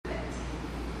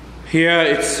Yeah,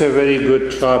 it's a very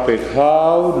good topic.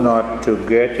 How not to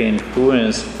get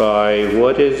influenced by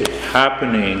what is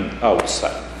happening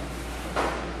outside.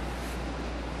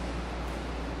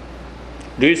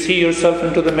 Do you see yourself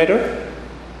into the mirror?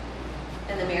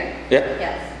 In the mirror? Yeah?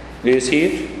 Yes. Do you see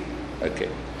it? Okay.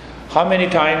 How many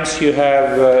times you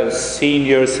have seen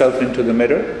yourself into the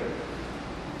mirror?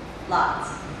 Lots.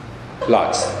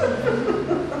 Lots.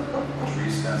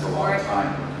 Tree spends a long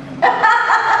time.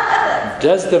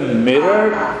 Does the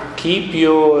mirror keep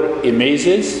your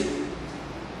images?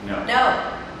 No.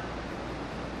 No.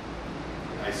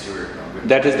 I see where you're going.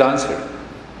 That is the answer.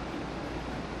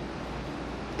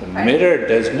 The mirror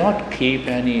does not keep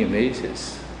any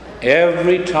images.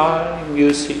 Every time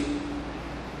you see.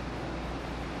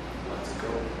 Let's go.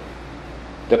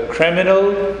 The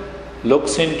criminal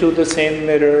looks into the same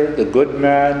mirror, the good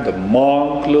man, the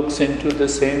monk looks into the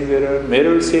same mirror.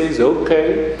 Mirror says,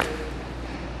 okay.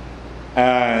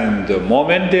 And the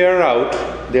moment they are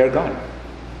out, they are gone.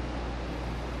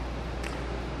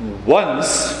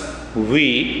 Once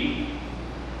we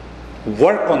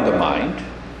work on the mind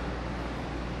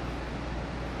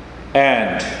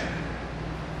and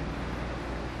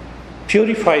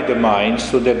purify the mind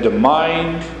so that the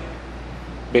mind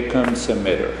becomes a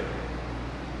mirror,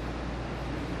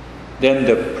 then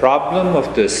the problem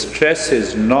of the stress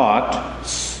is not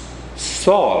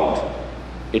solved,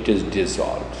 it is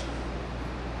dissolved.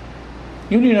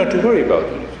 You need not to worry about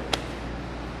it.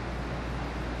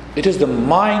 It is the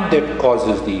mind that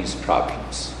causes these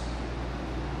problems.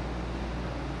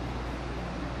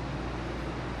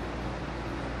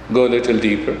 Go a little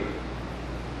deeper.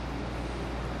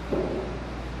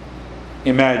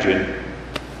 Imagine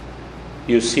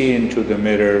you see into the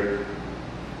mirror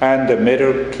and the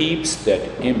mirror keeps that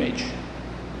image.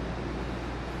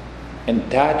 And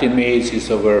that image is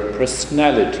our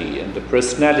personality, and the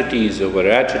personality is our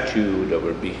attitude,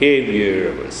 our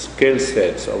behavior, our skill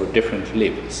sets, our different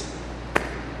labels.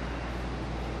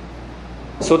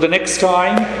 So the next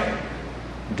time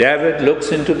David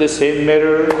looks into the same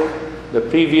mirror, the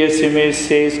previous image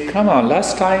says, come on,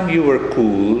 last time you were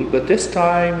cool, but this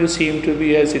time you seem to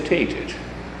be hesitated.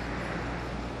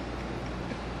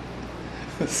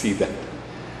 See that?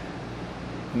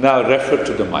 Now refer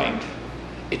to the mind.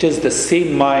 It is the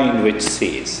same mind which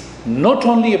says, not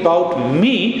only about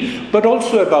me, but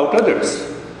also about others.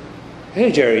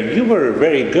 Hey Jerry, you were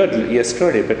very good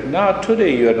yesterday, but now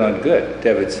today you are not good,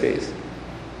 David says.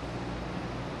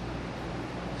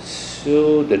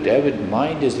 So the David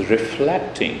mind is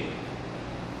reflecting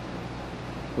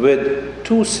with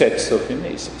two sets of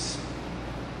images.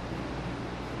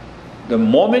 The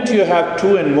moment you have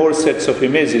two and more sets of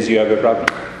images, you have a problem.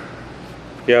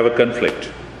 You have a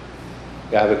conflict.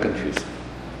 You have a confusion.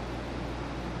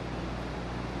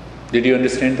 Did you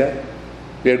understand that?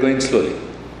 We are going slowly.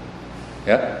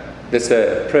 Yeah? That's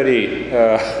a pretty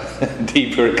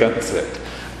deeper concept,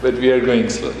 but we are going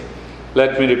slowly.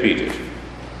 Let me repeat it.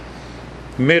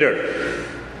 Mirror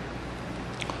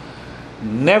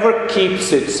never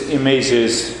keeps its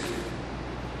images.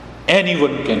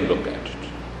 Anyone can look at it.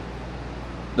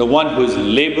 The one who is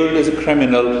labeled as a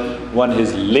criminal, one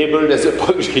is labeled as a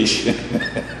politician.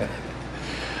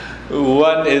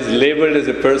 One is labeled as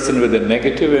a person with a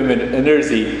negative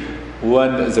energy,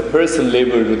 one is a person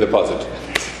labeled with a positive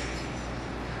energy.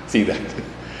 See that?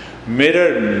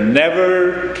 Mirror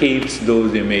never keeps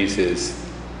those images,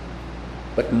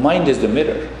 but mind is the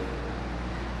mirror.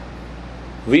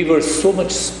 We were so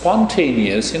much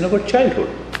spontaneous in our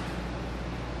childhood.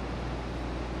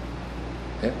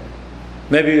 Yeah?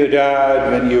 Maybe your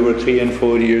dad, when you were 3 and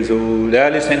 4 years old,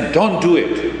 Alice said, don't do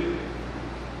it.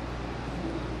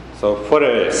 So for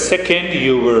a second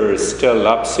you were still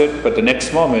upset, but the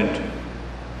next moment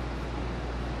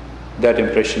that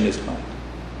impression is gone.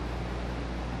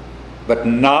 But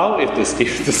now if the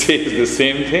student says the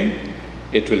same thing,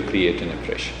 it will create an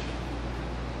impression.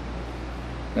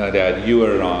 Now Dad, you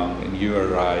are wrong and you are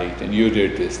right and you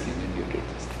did this thing and you did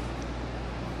this thing.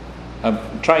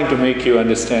 I'm trying to make you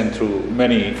understand through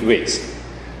many ways.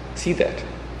 See that?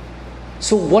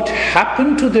 So what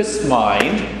happened to this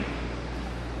mind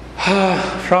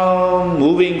from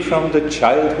moving from the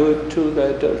childhood to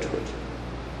the adulthood?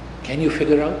 Can you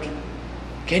figure out?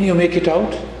 Can you make it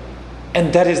out?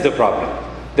 And that is the problem.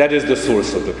 That is the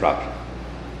source of the problem.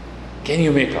 Can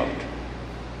you make out?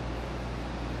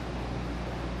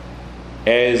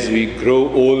 As we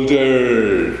grow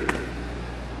older,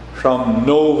 from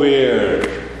nowhere,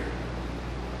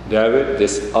 David,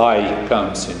 this I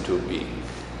comes into being.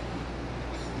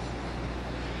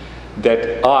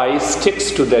 That I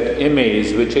sticks to that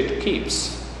image which it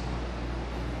keeps.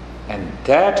 And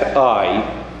that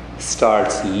I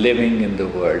starts living in the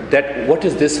world. What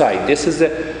is this I? This is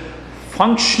a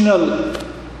functional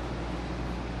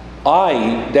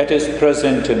I that is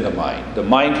present in the mind. The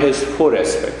mind has 4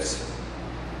 aspects.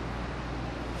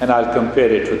 And I'll compare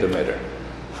it to the mirror.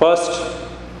 First,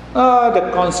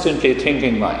 the constantly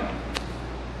thinking mind.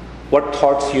 What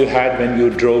thoughts you had when you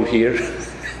drove here?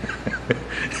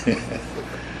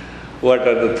 What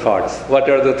are the thoughts? What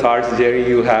are the thoughts, Jerry,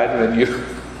 you had when you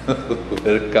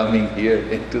were coming here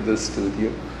into the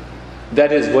studio?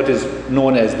 That is what is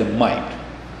known as the mind.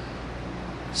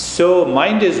 So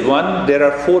mind is one, there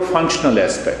are 4 functional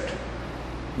aspects.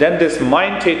 Then this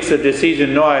mind takes a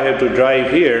decision, no, I have to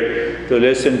drive here to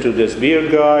listen to this beer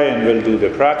guy and we'll do the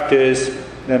practice,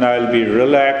 then I'll be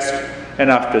relaxed, and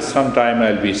after some time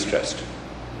I'll be stressed.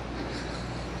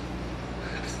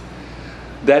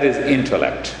 That is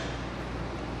intellect.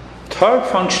 Third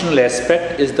functional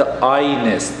aspect is the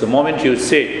I-ness. The moment you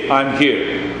say, I'm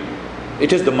here,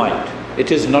 it is the mind.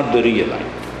 It is not the real I.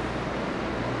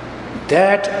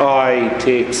 That I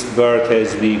takes birth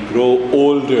as we grow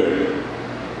older.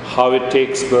 How it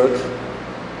takes birth?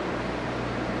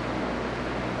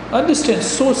 Understand,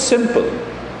 so simple.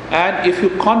 And if you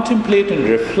contemplate and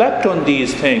reflect on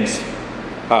these things,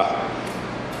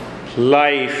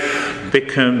 life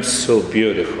becomes so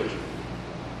beautiful.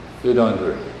 You don't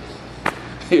worry.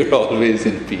 You're always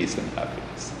in peace and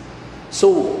happiness.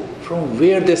 So, from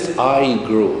where this I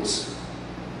grows,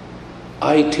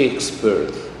 I takes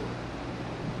birth.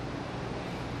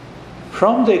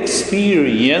 From the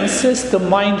experiences the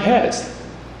mind has.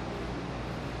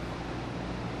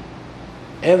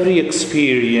 Every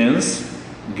experience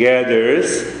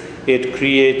gathers, it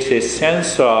creates a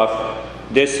sense of,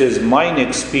 this is mine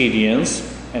experience,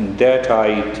 and that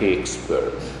I takes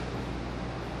birth.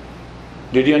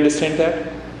 Did you understand that?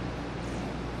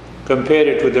 Compare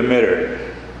it with the mirror.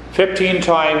 15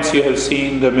 times you have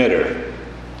seen the mirror.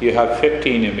 You have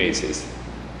 15 images.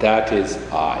 That is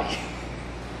I.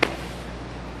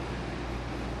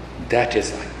 That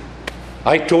is I.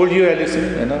 I told you,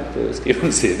 Alison,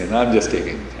 even say that. I'm just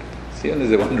taking it. See,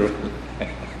 is a wonderful.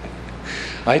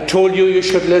 I told you you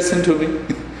should listen to me.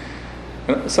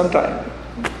 Sometimes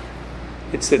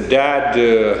it's a dad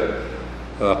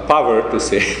power to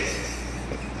say,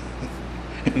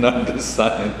 not the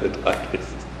son and the daughter.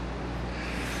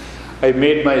 I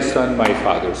made my son my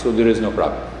father, so there is no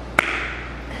problem.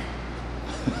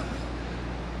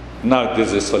 Now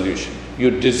there's a solution.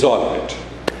 You dissolve it.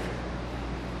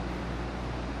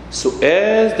 So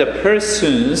as the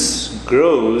person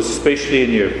grows, especially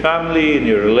in your family, in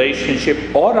your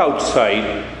relationship, or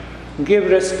outside, give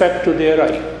respect to their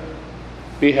I.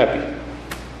 Be happy.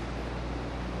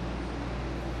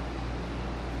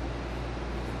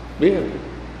 Be happy.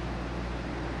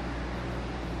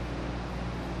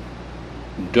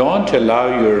 Don't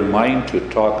allow your mind to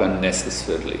talk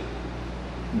unnecessarily.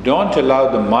 Don't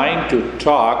allow the mind to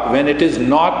talk when it is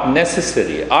not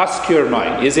necessary. Ask your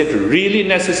mind, is it really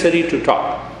necessary to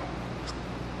talk?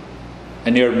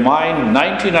 And your mind,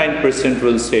 99%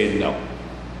 will say no.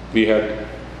 Be happy.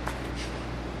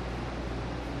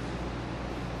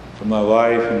 So my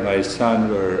wife and my son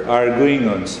were arguing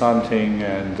on something,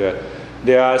 and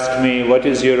they asked me, what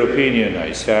is your opinion?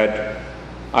 I said,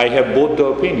 I have both the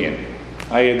opinion.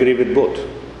 I agree with both.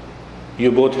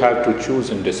 You both have to choose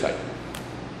and decide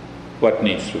what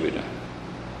needs to be done.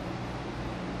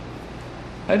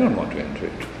 I don't want to enter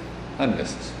it.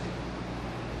 Unnecessary.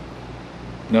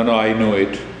 No, I know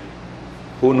it.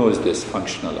 Who knows this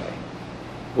functional I?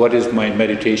 What is my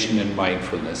meditation and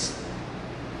mindfulness?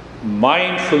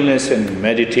 Mindfulness and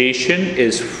meditation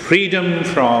is freedom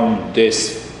from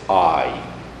this I.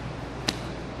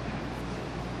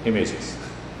 Images.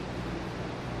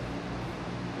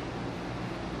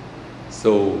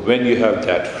 So when you have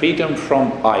that freedom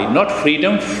from I, not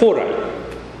freedom for I.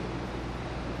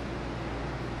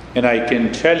 And I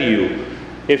can tell you,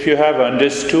 if you have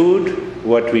understood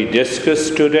what we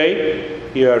discussed today,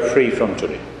 you are free from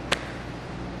today.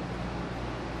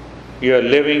 You are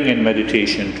living in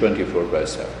meditation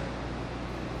 24/7.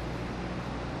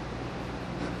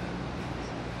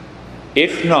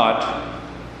 If not,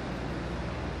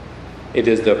 it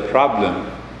is the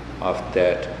problem of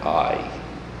that I,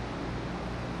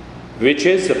 which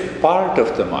is a part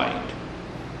of the mind.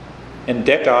 And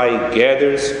that I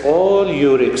gathers all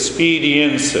your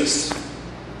experiences.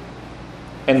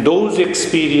 And those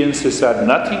experiences are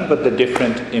nothing but the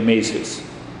different images.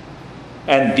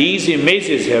 And these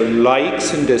images have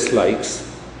likes and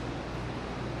dislikes.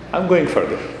 I'm going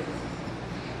further.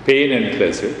 Pain and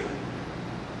pleasure.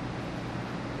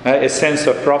 A sense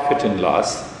of profit and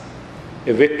loss.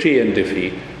 A victory and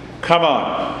defeat. Come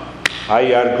on.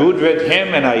 I argued with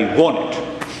him and I won it.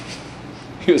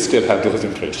 You still have those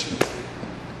impressions.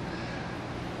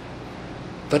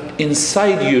 But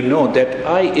inside you know that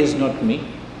I is not me.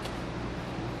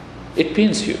 It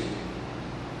pains you.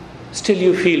 Still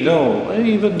you feel, no,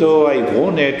 even though I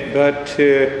won it, but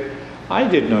I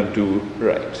did not do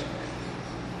right.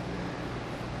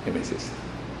 Images.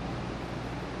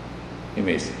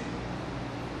 Images.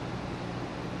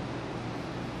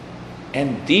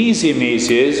 And these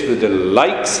images with the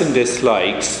likes and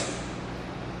dislikes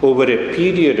over a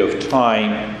period of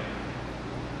time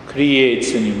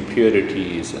creates an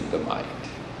impurities in the mind.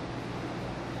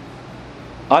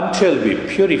 Until we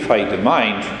purify the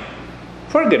mind,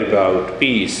 forget about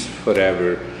peace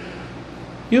forever.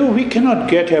 We cannot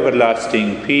get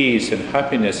everlasting peace and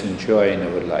happiness and joy in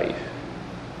our life.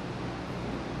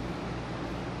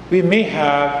 We may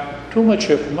have too much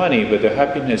of money, but the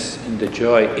happiness and the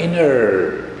joy,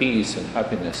 inner peace and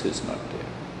happiness is not there.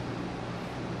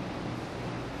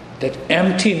 That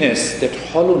emptiness, that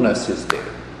hollowness is there.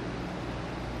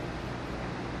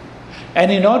 And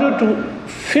in order to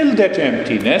fill that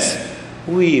emptiness,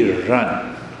 we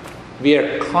run. We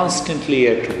are constantly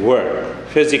at work,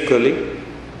 physically,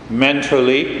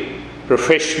 mentally,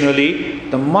 professionally.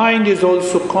 The mind is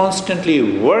also constantly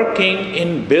working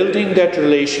in building that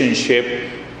relationship,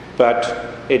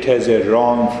 but it has a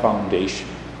wrong foundation.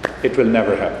 It will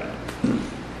never happen.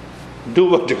 Do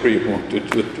whatever you want to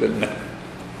do, it will never.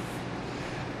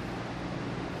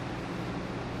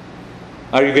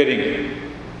 Are you getting it?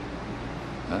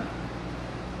 Huh?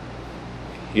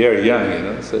 You're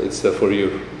young, so it's for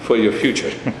your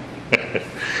future.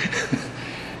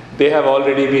 They have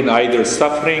already been either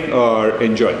suffering or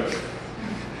enjoying.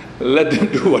 Let them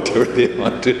do whatever they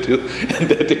want to do, and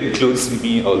that includes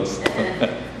me also.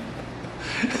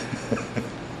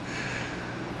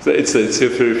 So it's a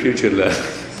for a future lesson.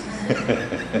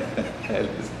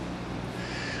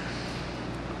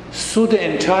 So the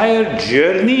entire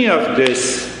journey of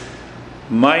this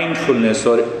mindfulness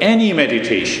or any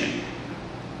meditation,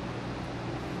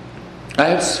 I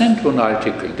have sent one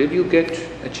article. Did you get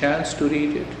a chance to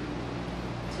read it?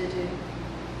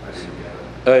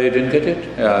 I didn't get it. You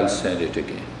didn't get it? I'll send it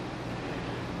again.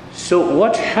 So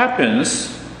what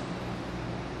happens?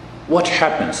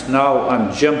 Now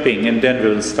I'm jumping and then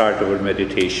we'll start our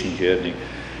meditation journey.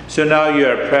 So now you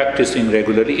are practicing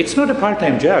regularly. It's not a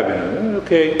part-time job,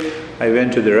 Okay, I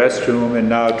went to the restroom and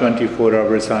now 24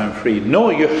 hours I'm free. No,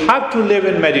 you have to live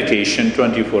in meditation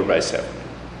 24/7.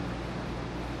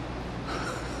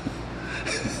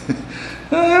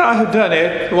 I have done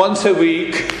it once a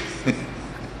week.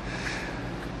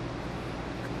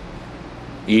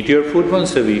 Eat your food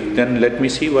once a week, then let me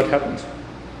see what happens.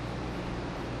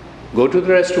 Go to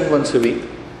the restroom once a week,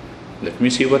 let me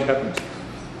see what happens.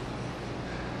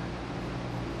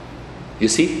 You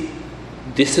see,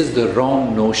 this is the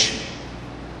wrong notion.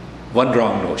 One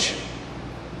wrong notion.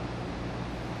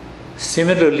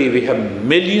 Similarly, we have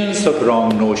millions of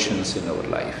wrong notions in our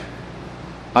life.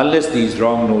 Unless these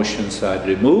wrong notions are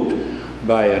removed,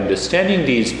 by understanding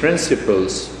these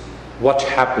principles, what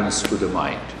happens to the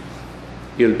mind?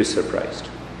 You'll be surprised.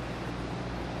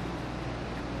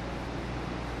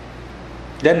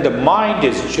 Then the mind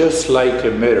is just like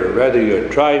a mirror. Whether you're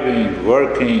driving,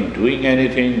 working, doing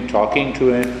anything, talking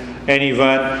to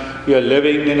anyone, you're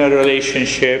living in a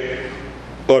relationship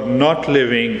or not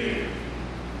living,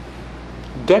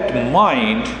 that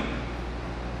mind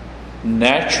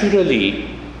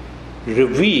naturally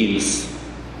reveals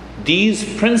these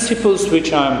principles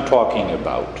which I'm talking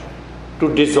about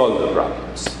to dissolve the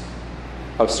problems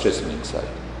of stress and anxiety.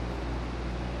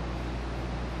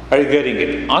 Are you getting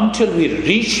it? Until we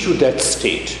reach to that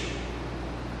state,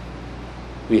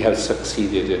 we have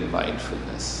succeeded in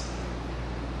mindfulness.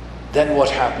 Then what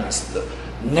happens? The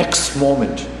next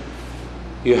moment,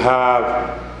 you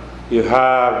have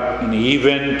an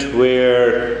event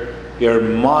where your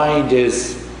mind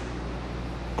is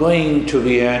going to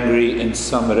be angry and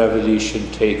some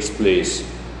revelation takes place.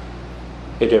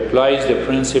 It applies the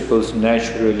principles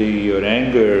naturally, your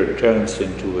anger turns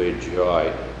into a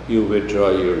joy. You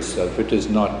withdraw yourself. It is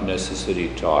not necessary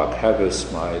talk. Have a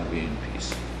smile, be in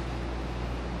peace.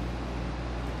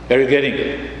 Are you getting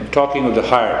it? I'm talking of the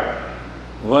higher.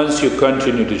 Once you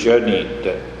continue the journey,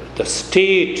 the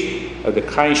state of the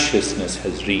consciousness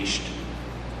has reached.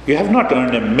 You have not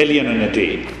earned $1 million in a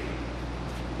day.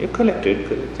 You collected,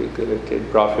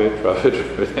 profit,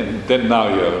 and then now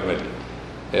you have $1 million.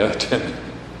 You have 10 million.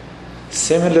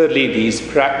 Similarly, these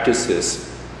practices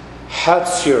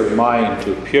helps your mind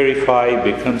to purify,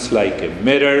 becomes like a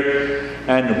mirror,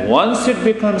 and once it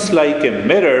becomes like a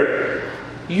mirror,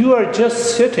 you are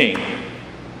just sitting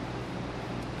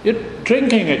You're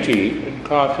drinking a tea and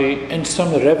coffee, and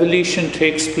some revelation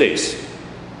takes place.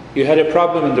 You had a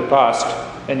problem in the past,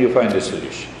 and you find a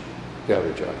solution. You have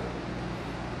a joy.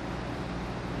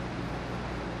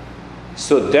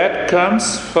 So that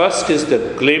comes, first is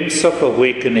the glimpse of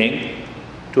awakening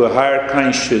to a higher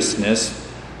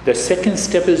consciousness. The second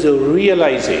step is a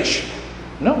realization.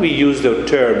 Now we use the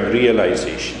term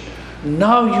realization.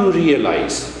 Now you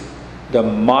realize the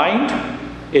mind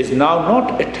is now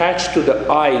not attached to the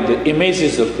eye, the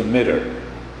images of the mirror.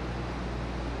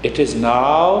 It is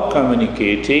now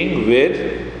communicating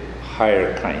with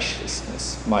higher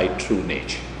consciousness, my true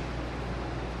nature.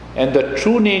 And the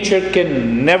true nature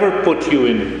can never put you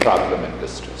in problem and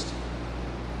distress.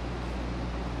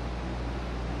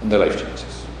 And the life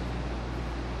changes.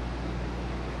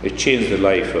 It changed the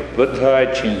life of Buddha,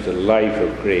 it changed the life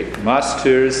of great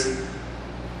masters.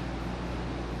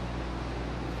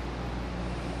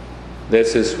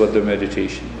 This is what the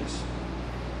meditation is.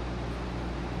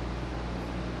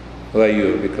 Why you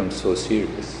have become so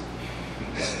serious?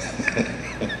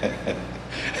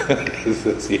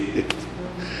 So serious.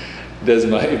 Does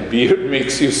my beard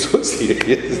makes you so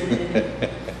serious?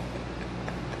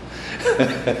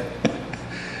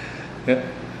 Yeah.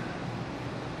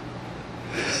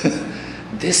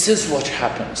 This is what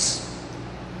happens.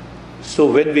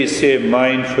 So when we say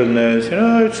mindfulness,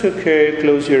 it's okay,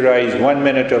 close your eyes, 1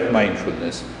 minute of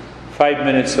mindfulness, 5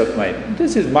 minutes of mindfulness.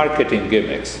 This is marketing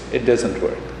gimmicks. It doesn't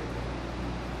work.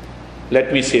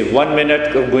 Let me say 1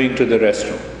 minute of going to the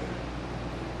restroom.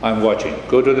 I'm watching.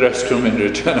 Go to the restroom and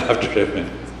return after a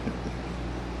minute.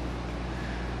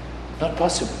 Not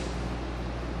possible.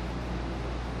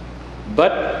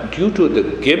 But due to the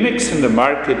gimmicks in the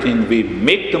marketing, we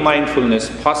make the mindfulness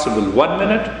possible 1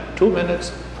 minute, 2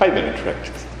 minutes, 5 minute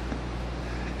practice.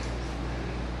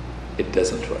 It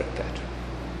doesn't work that way.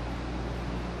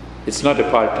 It's not a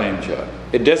part-time job.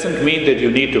 It doesn't mean that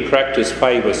you need to practice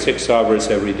 5 or 6 hours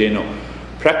every day. No.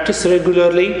 Practice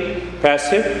regularly,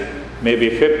 passive, maybe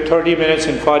 30 minutes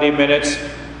and 40 minutes,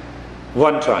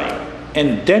 one time.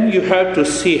 And then you have to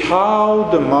see how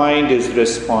the mind is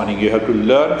responding. You have to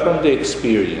learn from the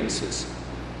experiences.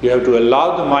 You have to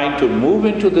allow the mind to move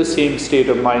into the same state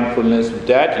of mindfulness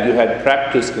that you had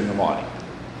practiced in the morning.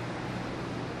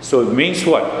 So it means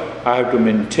what? I have to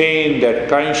maintain that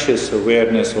conscious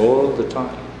awareness all the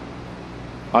time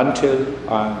until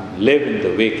I live in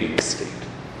the waking state.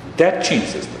 That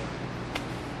changes the mind.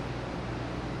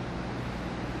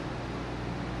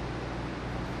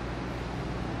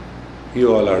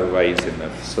 You all are wise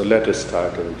enough, so let us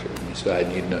start our journey. So I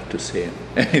need not to say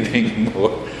anything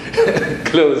more.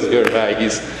 Close your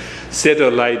eyes, sit or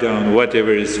lie down,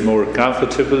 whatever is more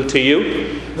comfortable to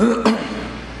you.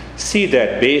 See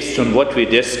that based on what we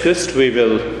discussed, we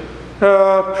will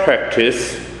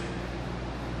practice.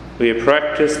 We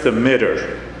practice the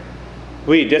mirror.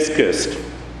 We discussed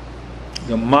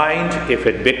the mind, if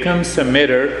it becomes a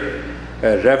mirror,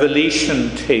 a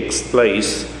revelation takes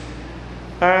place,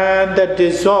 and that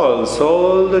dissolves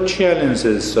all the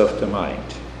challenges of the mind,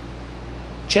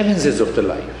 challenges of the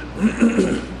life.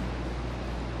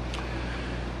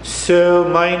 So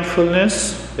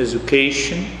mindfulness,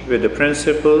 education with the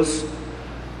principles,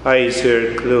 eyes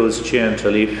are closed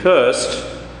gently. First,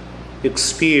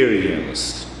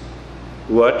 experience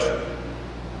what?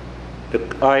 The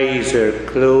eyes are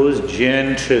closed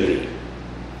gently.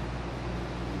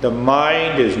 The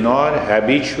mind is not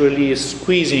habitually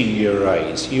squeezing your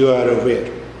eyes. You are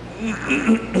aware.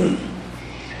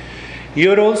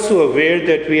 You are also aware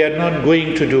that we are not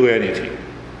going to do anything.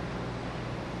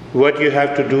 What you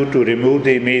have to do to remove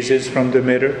the images from the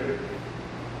mirror?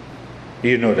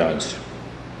 You know the answer.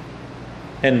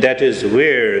 And that is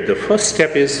where the first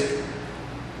step is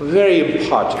very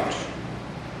important.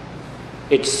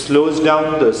 It slows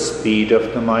down the speed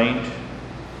of the mind.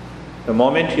 The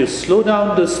moment you slow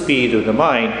down the speed of the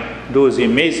mind, those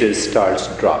images starts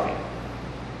dropping.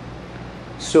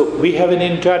 So we have an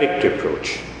indirect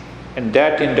approach, and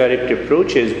that indirect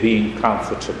approach is being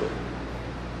comfortable.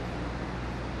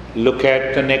 Look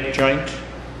at the neck joint.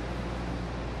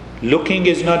 Looking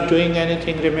is not doing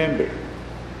anything, remember.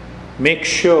 Make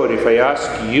sure if I ask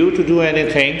you to do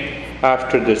anything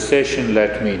after the session,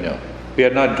 let me know. We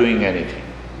are not doing anything.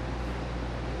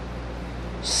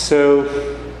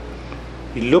 So,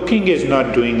 looking is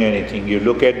not doing anything. You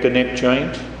look at the neck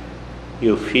joint,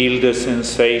 you feel the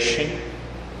sensation.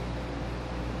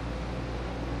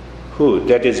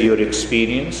 That is your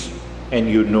experience, and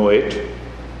you know it.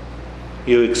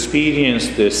 You experience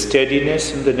the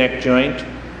steadiness in the neck joint,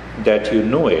 that you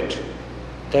know it.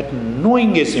 That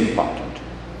knowing is important.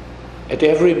 At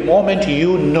every moment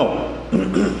you know.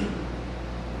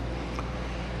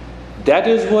 that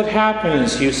is what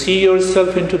happens. You see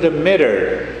yourself into the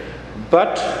mirror,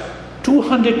 but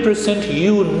 200%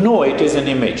 you know it is an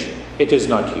image. It is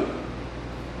not you.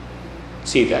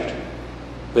 See that.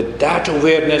 With that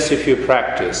awareness, if you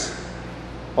practice,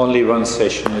 only one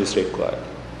session is required.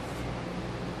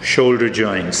 Shoulder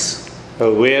joints.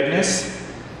 Awareness,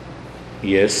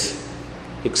 yes.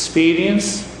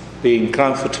 Experience, being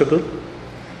comfortable.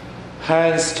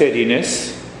 Hand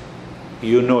steadiness,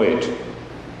 you know it.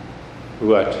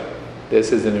 What?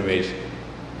 This is an image.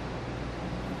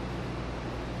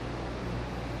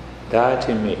 That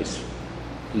image.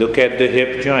 Look at the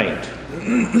hip joint.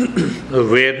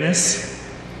 Awareness,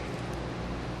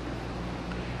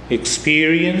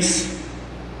 experience.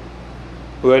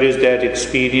 Where is that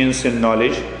experience and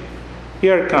knowledge?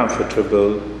 You are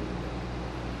comfortable.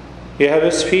 You have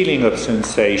a feeling of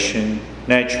sensation,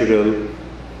 natural.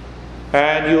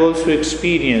 And you also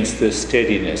experience the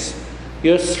steadiness.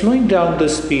 You are slowing down the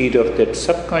speed of that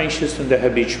subconscious and the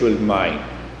habitual mind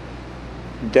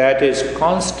that is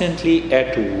constantly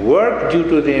at work due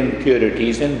to the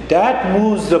impurities, and that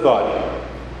moves the body.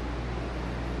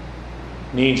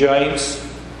 Knee joints.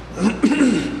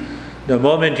 The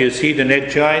moment you see the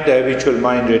neck joint, the habitual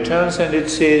mind returns and it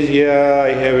says, yeah,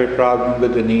 I have a problem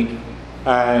with the knee,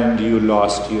 and you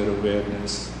lost your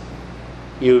awareness.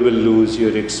 You will lose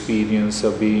your experience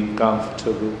of being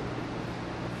comfortable.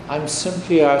 I'm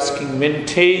simply asking,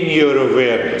 maintain your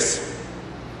awareness.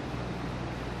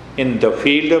 In the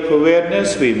field of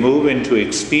awareness, we move into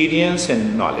experience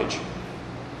and knowledge.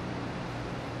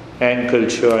 Ankle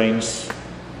joints,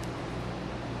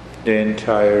 the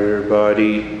entire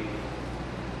body,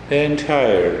 the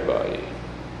entire body.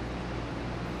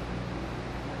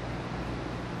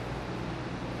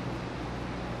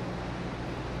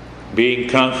 Being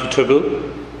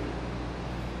comfortable,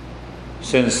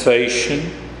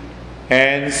 sensation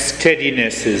and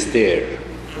steadiness is there.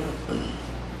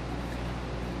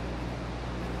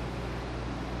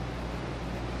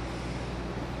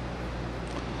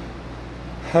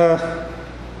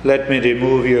 Let me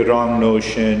remove your wrong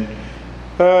notion.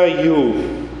 All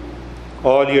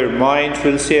your mind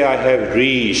will say, I have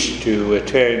reached to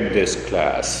attend this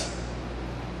class.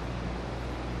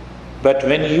 But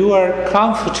when you are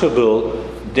comfortable,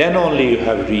 then only you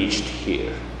have reached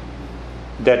here.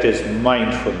 That is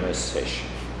mindfulness session.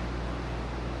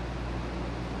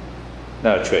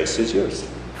 Now choice is yours.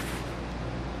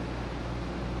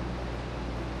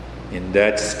 In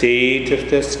that state of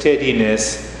the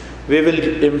steadiness, we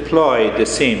will employ the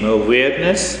same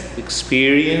awareness,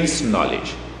 experience,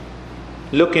 knowledge.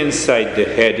 Look inside the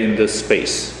head in the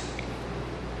space.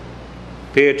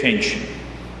 Pay attention.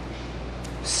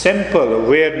 Simple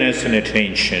awareness and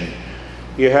attention.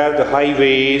 You have the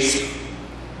highways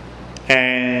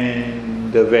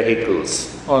and the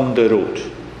vehicles on the road.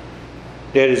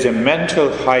 There is a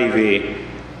mental highway,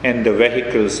 and the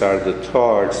vehicles are the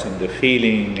thoughts and the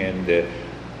feeling and the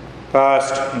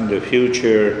past and the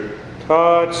future.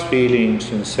 Thoughts, feelings,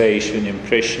 sensation,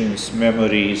 impressions,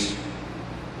 memories,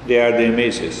 they are the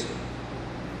images.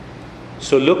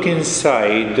 So look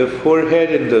inside the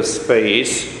forehead in the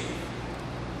space,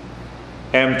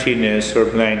 emptiness or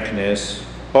blankness,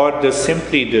 or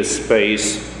simply the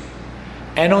space,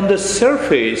 and on the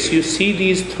surface you see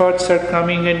these thoughts are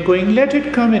coming and going. Let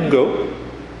it come and go.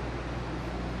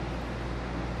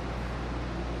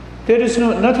 There is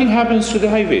nothing happens to the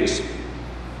highways.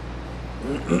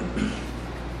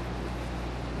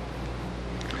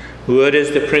 What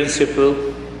is the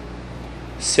principle?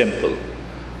 Simple.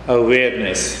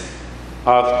 Awareness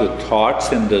of the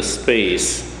thoughts in the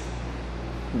space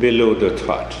below the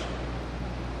thought.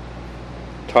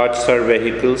 Thoughts are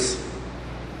vehicles.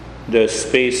 The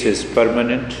space is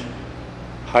permanent.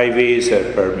 Highways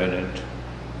are permanent.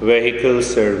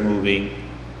 Vehicles are moving.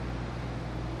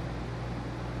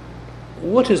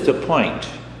 What is the point?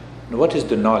 What is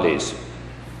the knowledge?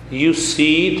 You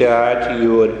see that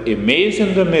your image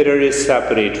in the mirror is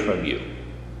separate from you.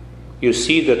 You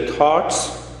see the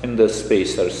thoughts in the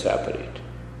space are separate.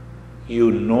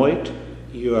 You know it,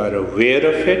 you are aware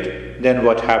of it, then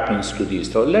what happens to these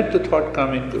thoughts? Let the thought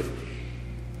come and go.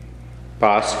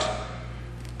 Past,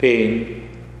 pain,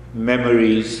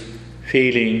 memories,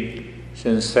 feeling,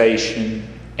 sensation,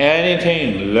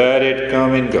 anything, let it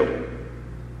come and go.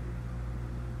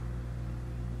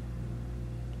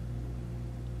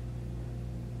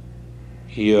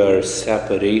 You are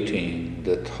separating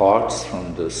the thoughts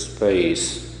from the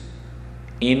space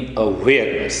in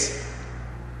awareness.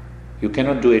 You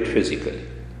cannot do it physically.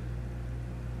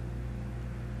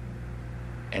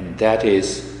 And that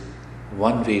is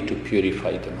one way to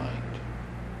purify the mind.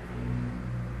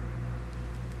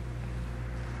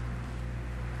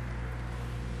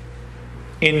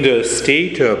 in the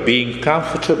state of being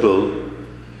comfortable,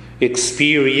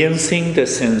 experiencing the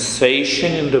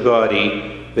sensation in the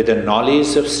body with a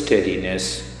knowledge of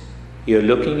steadiness. You're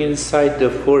looking inside the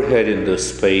forehead in the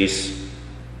space.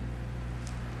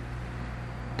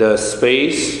 The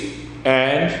space,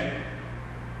 and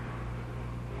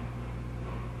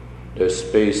the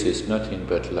space is nothing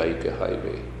but like a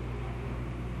highway.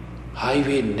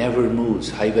 Highway never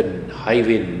moves.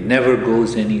 Highway never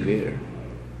goes anywhere.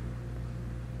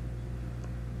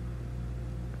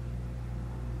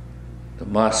 The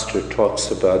master talks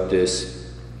about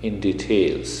this in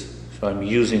details, so I'm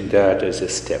using that as a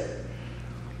step.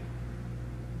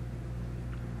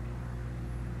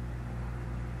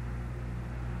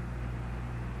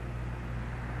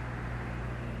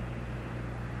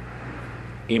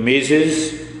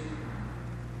 Images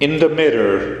in the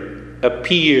mirror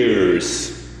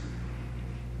appears.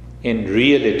 In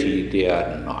reality, they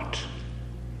are not.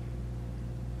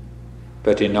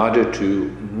 But in order to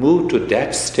move to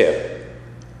that step,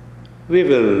 we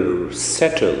will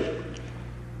settle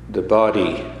the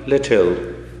body little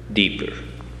deeper.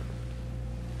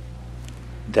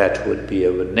 That would be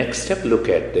our next step. Look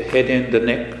at the head and the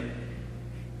neck.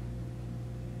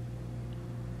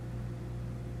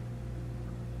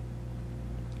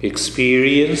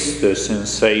 Experience the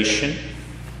sensation,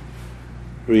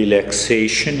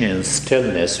 relaxation and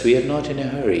stillness. We are not in a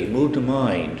hurry. Move the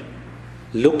mind,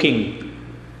 looking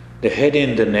the head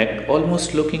and the neck,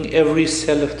 almost looking every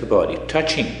cell of the body,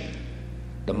 touching.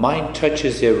 The mind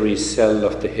touches every cell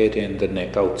of the head and the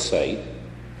neck outside.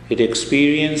 It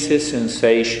experiences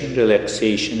sensation,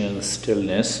 relaxation and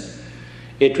stillness.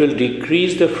 It will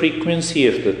decrease the frequency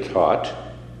of the thought,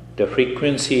 the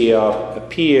frequency of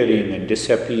appearing and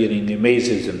disappearing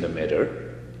images in the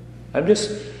mirror. I'm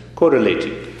just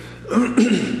correlating.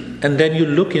 And then you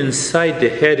look inside the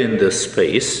head in the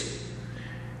space,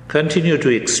 continue to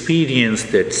experience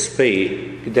that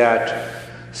space, that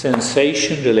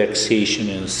sensation, relaxation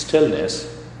and stillness.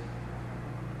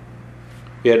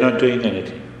 We are not doing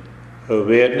anything.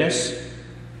 Awareness,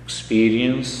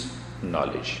 experience,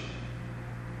 knowledge.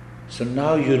 So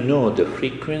now you know the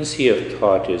frequency of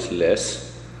thought is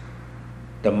less.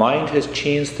 The mind has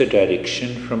changed the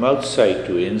direction from outside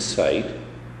to inside.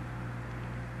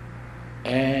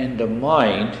 And the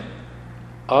mind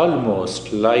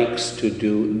almost likes to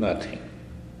do nothing.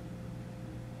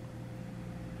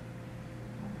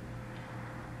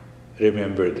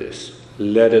 Remember this.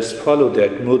 Let us follow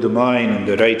that. Move the mind on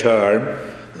the right arm.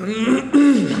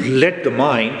 Let the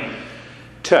mind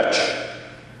touch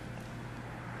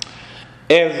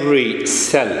every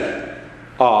cell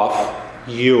of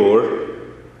your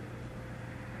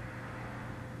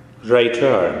right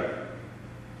arm.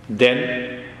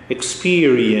 Then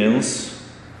experience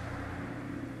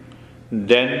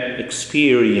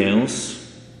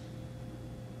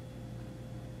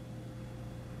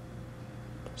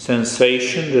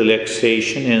sensation,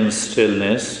 relaxation and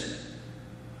stillness.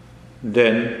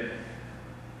 Then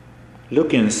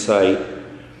look inside.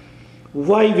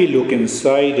 Why we look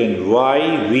inside and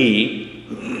why we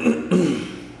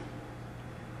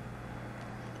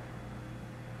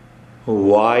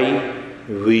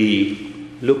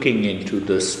looking into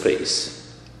the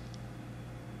space.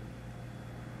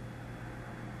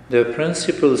 The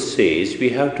principle says we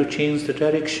have to change the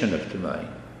direction of the mind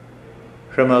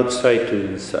from outside to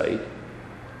inside.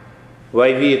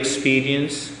 Why we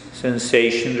experience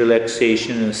sensation,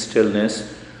 relaxation and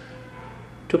stillness?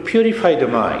 To purify the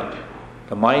mind.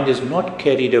 The mind is not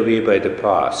carried away by the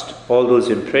past. All those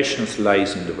impressions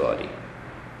lies in the body.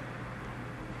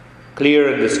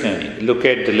 Clear understanding. Look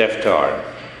at the left arm.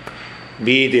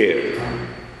 Be there.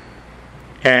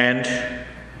 And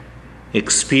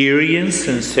experience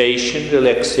sensation,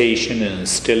 relaxation and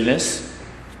stillness.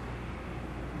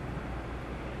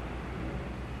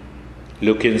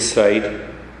 Look inside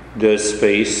the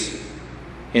space.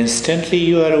 Instantly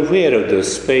you are aware of the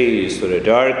space or a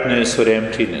darkness or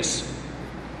emptiness.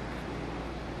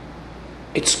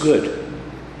 It's good.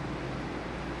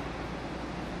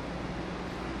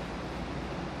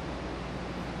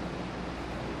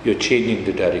 You're changing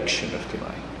the direction of the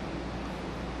mind.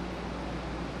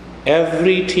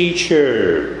 Every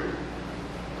teacher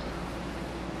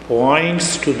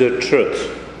points to the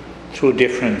truth through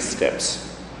different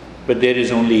steps. But there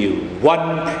is only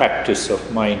one practice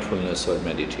of mindfulness or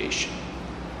meditation.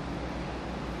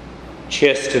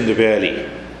 Chest and the belly.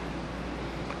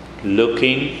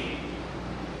 Looking,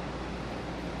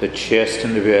 the chest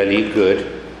and the belly,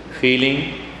 good.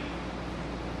 Feeling,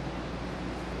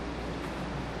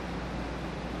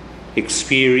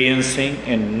 experiencing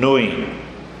and knowing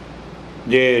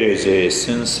There is a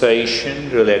sensation,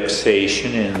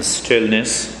 relaxation and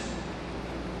stillness.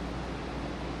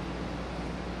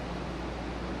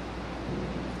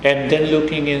 And then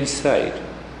looking inside.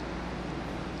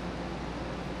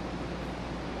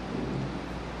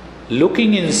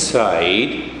 Looking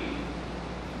inside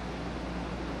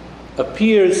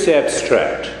appears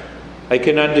abstract. I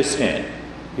can understand.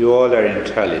 You all are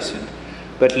intelligent.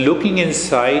 But looking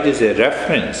inside is a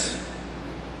reference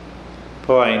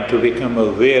point to become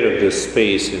aware of the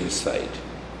space inside.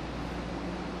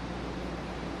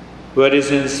 What is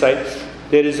inside?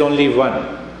 There is only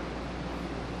one.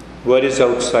 What is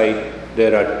outside?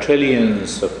 There are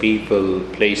trillions of people,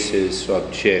 places,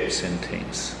 objects and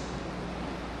things.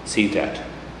 See that?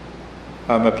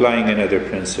 I'm applying another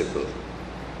principle.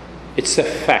 It's a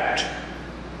fact.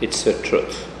 It's a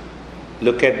truth.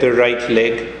 Look at the right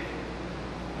leg.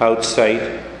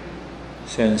 Outside,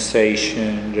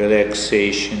 sensation,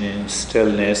 relaxation and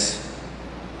stillness.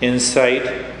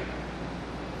 Inside,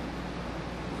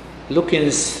 look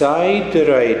inside the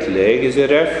right leg is a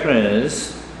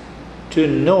reference to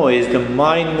know is the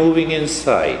mind moving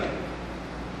inside.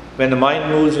 When the mind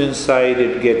moves inside,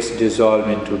 it gets dissolved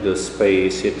into the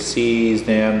space. It sees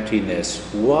the emptiness.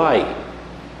 Why?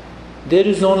 There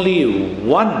is only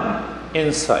one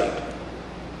inside.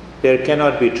 There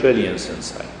cannot be trillions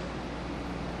inside.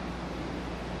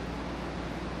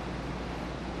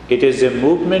 It is a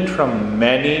movement from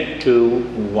many to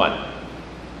one.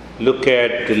 Look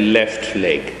at the left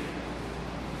leg.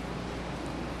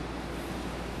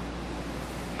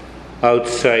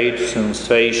 Outside,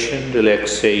 sensation,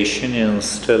 relaxation and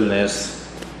stillness.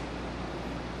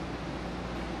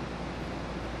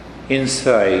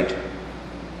 Inside,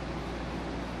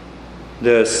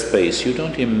 the space. You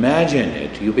don't imagine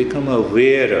it, you become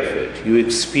aware of it, you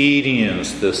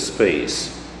experience the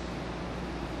space.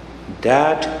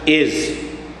 That is.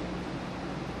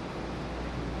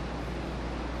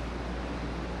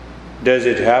 Does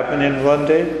it happen in one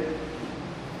day?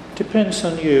 Depends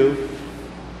on you.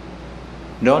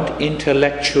 Don't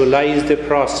intellectualize the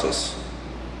process.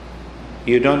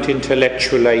 You don't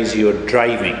intellectualize your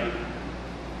driving.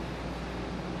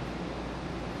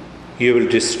 You will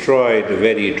destroy the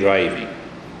very driving.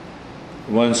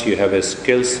 Once you have a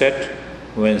skill set,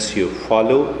 once you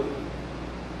follow,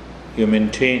 you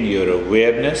maintain your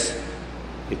awareness,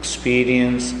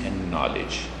 experience and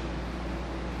knowledge.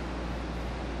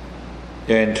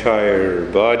 The entire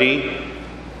body,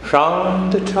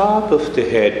 from the top of the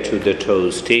head to the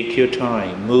toes, take your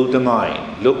time, move the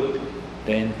mind, look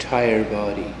the entire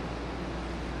body.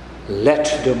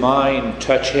 Let the mind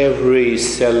touch every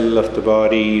cell of the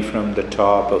body from the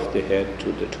top of the head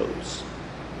to the toes.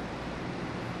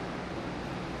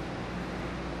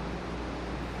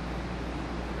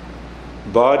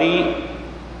 Body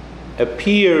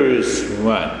appears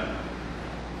one,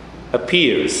 but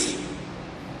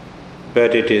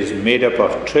it is made up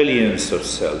of trillions of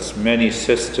cells, many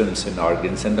systems and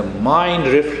organs, and the mind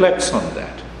reflects on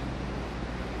that.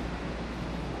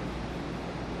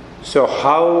 So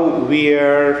how we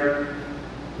are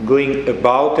going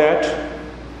about that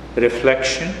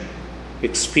reflection,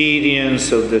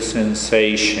 experience of the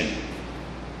sensation,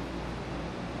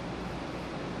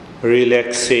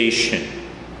 relaxation,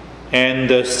 and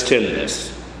the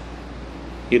stillness.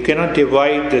 You cannot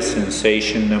divide the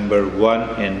sensation number 1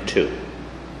 and 2.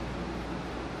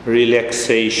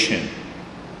 Relaxation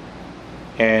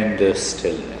and the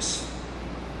stillness.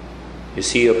 You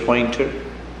see a pointer?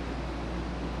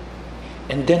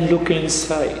 And then look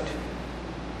inside.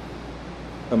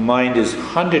 The mind is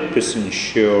 100%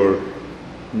 sure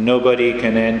nobody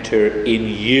can enter in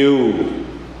you.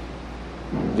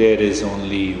 There is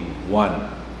only one.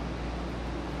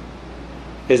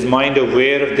 Is mind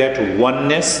aware of that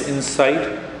oneness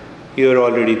inside? You are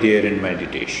already there in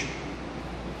meditation.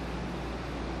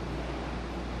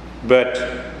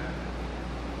 But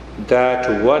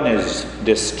that one is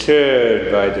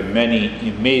disturbed by the many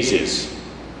images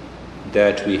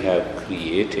that we have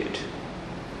created.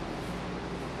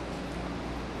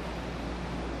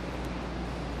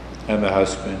 I'm a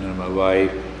husband, I'm a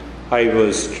wife. I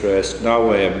was stressed, now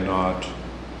I am not.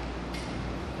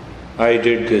 I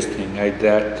did this thing, I did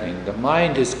that thing. The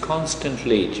mind is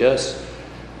constantly just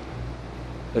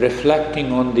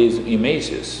reflecting on these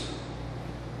images.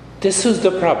 This is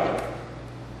the problem.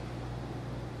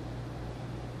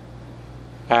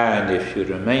 And if you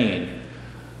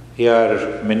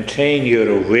maintain your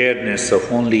awareness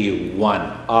of only one,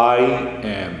 I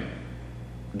am,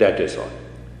 that is all.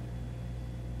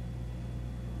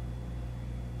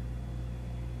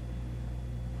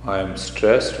 I am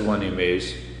stressed, one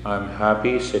image. I am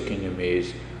happy, second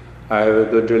image. I have a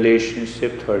good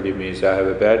relationship. Third image, I have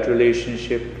a bad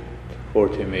relationship.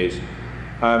 Fourth image,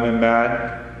 I'm a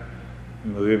man,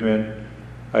 I'm a woman,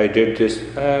 I did this,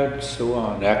 and so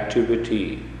on.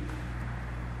 Activity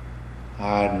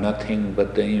are nothing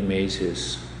but the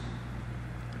images,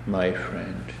 my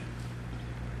friend.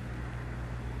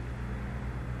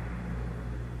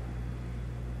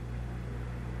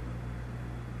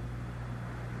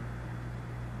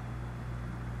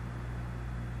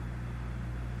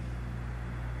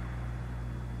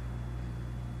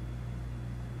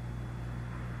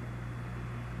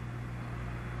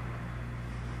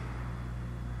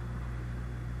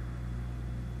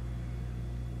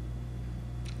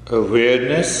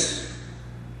 Awareness,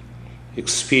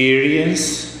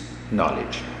 experience,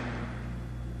 knowledge.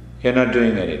 You're not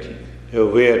doing anything.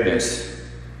 Awareness.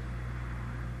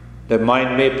 The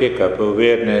mind may pick up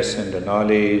awareness and the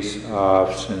knowledge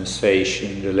of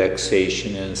sensation,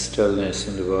 relaxation and stillness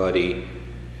in the body.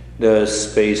 The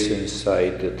space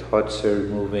inside, the thoughts are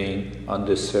moving on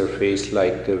the surface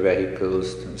like the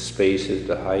vehicles, and space is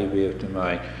the highway of the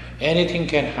mind. Anything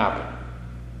can happen.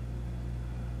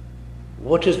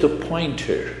 What is the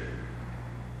pointer?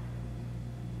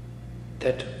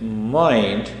 That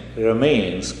mind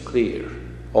remains clear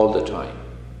all the time.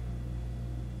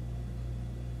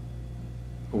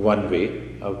 One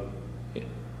way of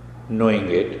knowing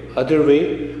it. Other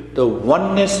way, the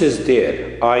oneness is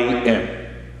there. I am.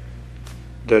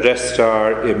 The rest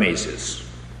are images.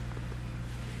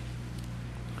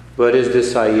 What is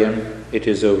this I am? It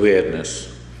is awareness.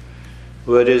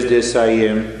 What is this I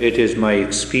am? It is my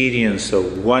experience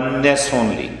of oneness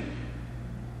only.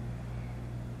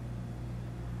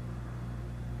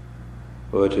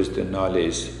 What is the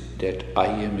knowledge that I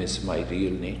am is my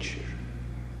real nature?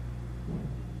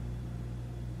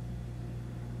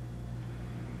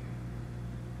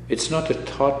 It's not a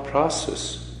thought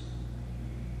process.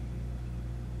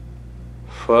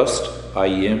 First I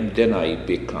am, then I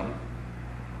become.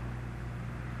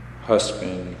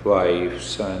 Husband, wife,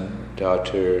 son,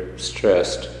 daughter,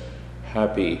 stressed,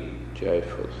 happy,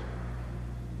 joyful.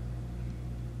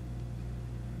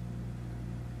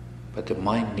 But the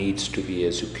mind needs to be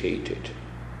educated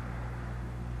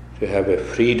to have a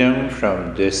freedom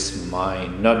from this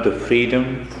mind, not the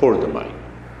freedom for the mind.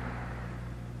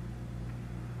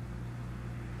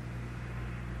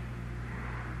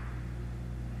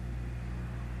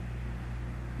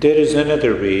 There is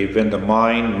another way when the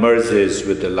mind merges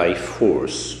with the life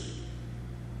force,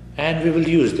 and we will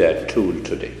use that tool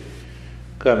today,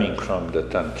 coming from the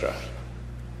Tantra.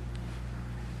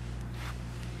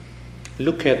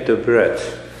 Look at the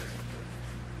breath.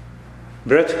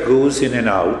 Breath goes in and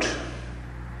out.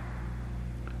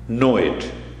 Know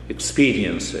it,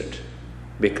 experience it,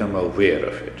 become aware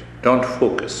of it. Don't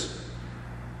focus.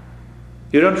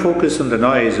 You don't focus on the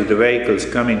noise of the vehicles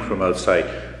coming from outside.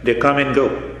 They come and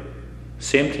go.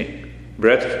 Same thing.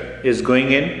 Breath is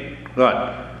going in,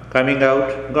 gone. Coming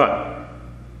out, gone.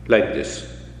 Like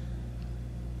this.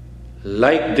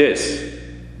 Like this.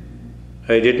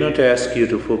 I did not ask you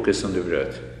to focus on the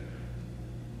breath.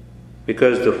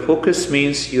 Because the focus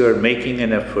means you are making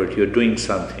an effort, you're doing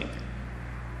something.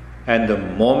 And the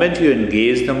moment you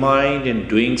engage the mind in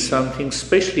doing something,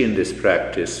 especially in this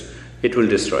practice, it will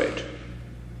destroy it.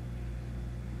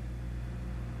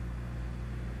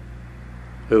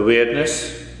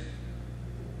 Awareness,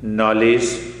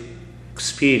 knowledge,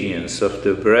 experience of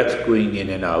the breath going in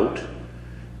and out.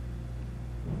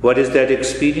 What is that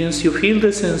experience? You feel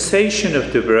the sensation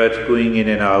of the breath going in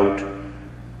and out.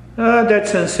 That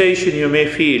sensation you may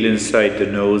feel inside the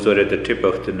nose or at the tip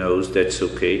of the nose, that's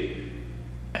okay.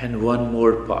 And one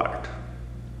more part,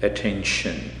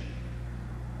 attention.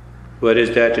 What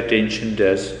is that attention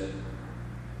does?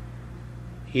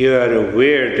 You are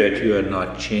aware that you are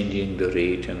not changing the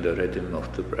rate and the rhythm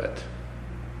of the breath.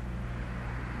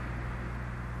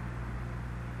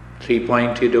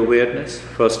 Three-pointed awareness.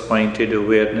 First pointed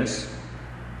awareness.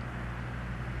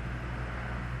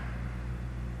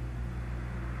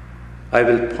 I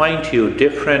will point you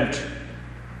different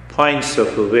points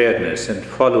of awareness and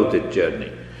follow the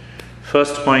journey.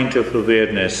 First point of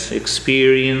awareness,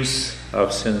 experience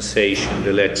of sensation,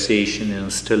 relaxation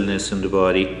and stillness in the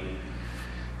body.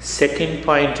 Second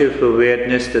point of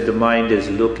awareness, that the mind is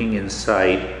looking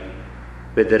inside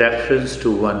with reference to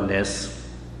oneness.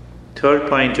 Third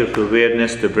point of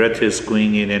awareness, the breath is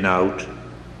going in and out.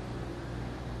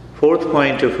 Fourth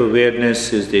point of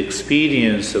awareness is the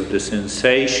experience of the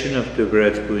sensation of the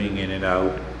breath going in and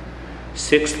out.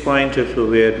 Sixth point of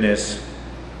awareness,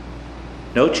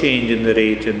 no change in the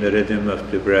rate and the rhythm of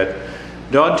the breath.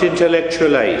 Don't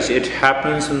intellectualize, it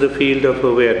happens in the field of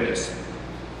awareness.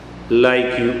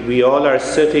 like we all are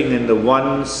sitting in the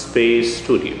one space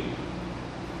studio.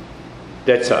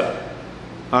 That's all.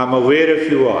 I'm aware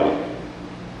of you all.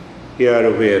 You are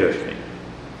aware of me.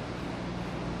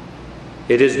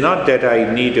 It is not that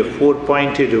I need a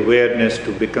four-pointed awareness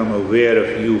to become aware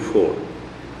of you four.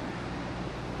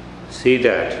 See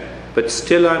that? But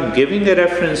still I'm giving a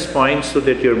reference point so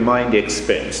that your mind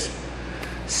expands.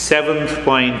 Seventh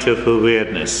point of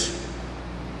awareness.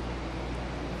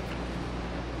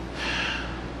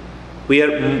 We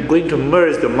are going to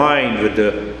merge the mind with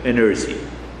the energy.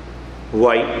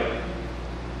 Why?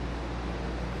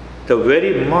 The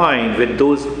very mind with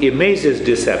those images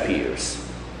disappears.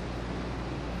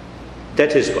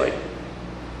 That is why.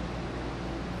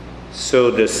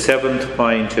 So the seventh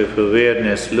point of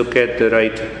awareness, look at the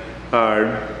right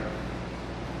arm.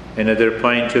 Another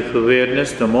point of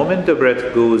awareness, the moment the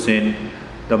breath goes in,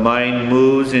 the mind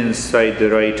moves inside the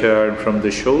right arm from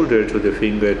the shoulder to the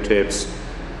fingertips.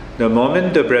 The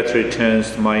moment the breath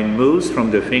returns, the mind moves from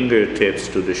the fingertips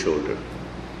to the shoulder.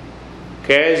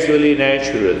 Casually,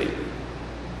 naturally.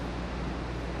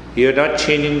 You're not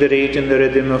changing the rate and the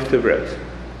rhythm of the breath.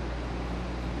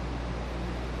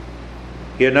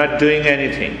 You're not doing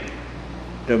anything.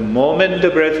 The moment the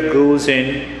breath goes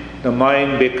in, the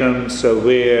mind becomes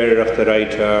aware of the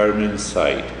right arm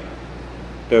inside.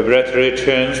 The breath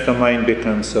returns, the mind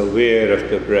becomes aware of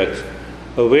the breath,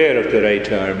 aware of the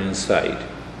right arm inside.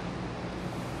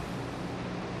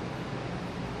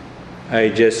 I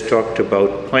just talked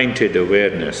about pointed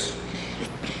awareness.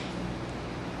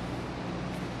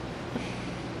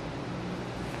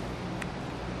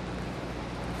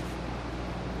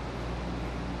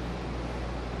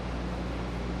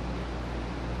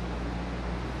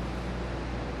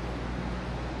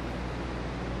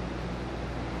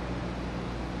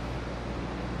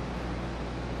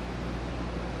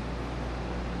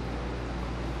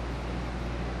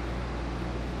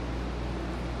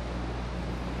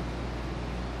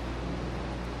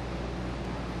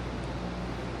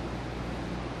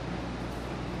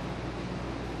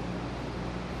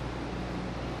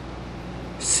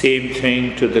 Same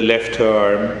thing to the left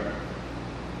arm.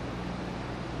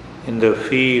 In the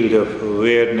field of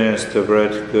awareness, the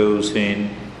breath goes in.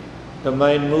 The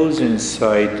mind moves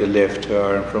inside the left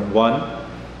arm from one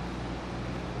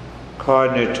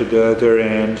corner to the other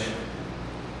end.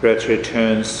 Breath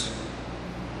returns.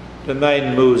 The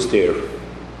mind moves there.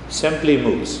 Simply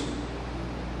moves.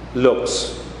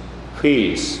 Looks.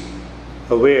 Feels.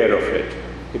 Aware of it.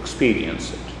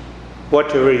 Experience it.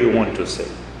 Whatever you want to say.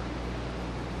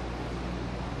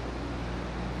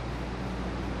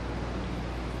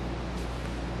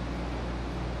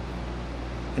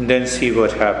 And then see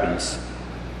what happens.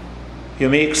 You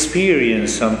may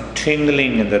experience some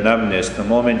tingling in the numbness the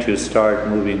moment you start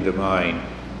moving the mind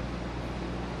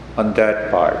on that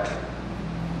part.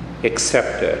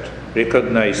 Accept that.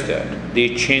 Recognize that.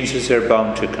 These changes are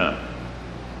bound to come.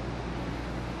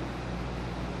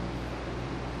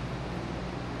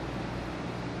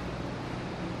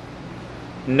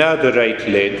 Now the right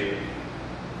leg.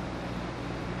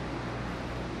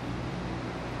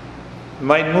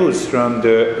 Mind moves from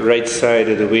the right side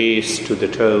of the waist to the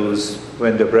toes.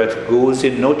 When the breath goes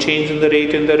in, no change in the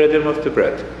rate and the rhythm of the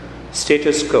breath.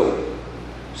 Status quo.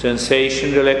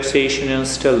 Sensation, relaxation and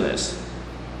stillness.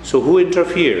 So who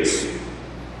interferes?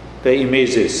 The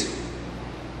images.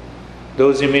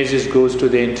 Those images goes to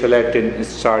the intellect and it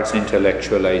starts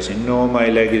intellectualizing. No, my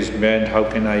leg is bent, how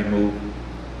can I move?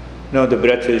 No, the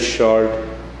breath is short,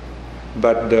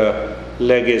 but the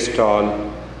leg is tall.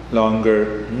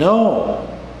 Longer. No.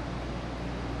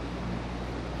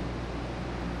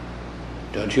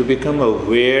 Don't you become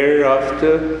aware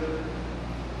of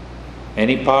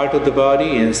any part of the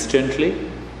body instantly?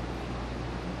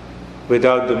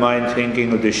 Without the mind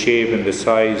thinking of the shape and the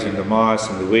size and the mass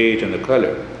and the weight and the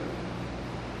color.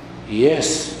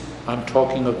 Yes, I'm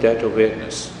talking of that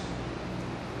awareness.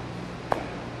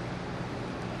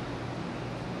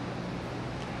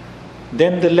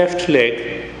 Then the left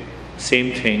leg.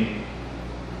 Same thing,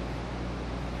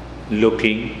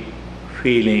 looking,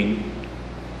 feeling,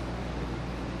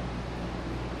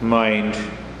 mind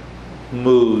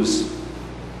moves,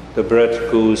 the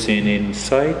breath goes in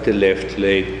inside the left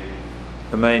leg,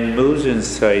 the mind moves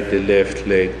inside the left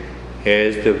leg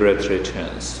as the breath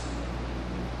returns.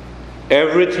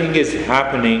 Everything is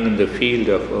happening in the field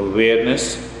of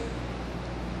awareness,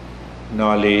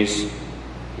 knowledge,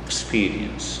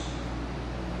 experience.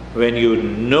 When you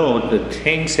know the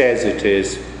things as it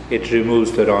is, it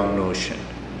removes the wrong notion.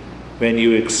 When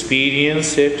you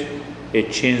experience it,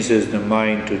 it changes the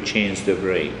mind to change the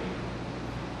brain.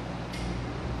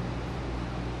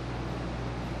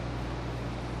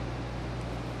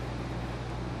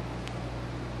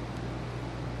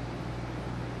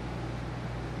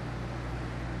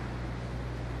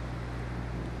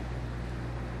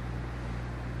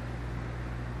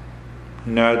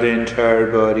 Now the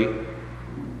entire body.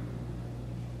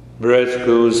 Breath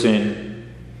goes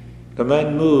in. The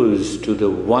mind moves to the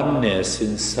oneness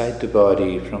inside the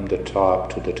body from the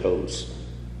top to the toes.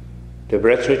 The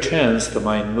breath returns, the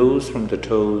mind moves from the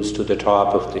toes to the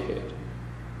top of the head.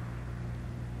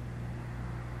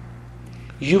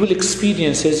 You will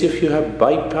experience as if you are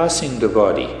bypassing the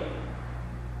body.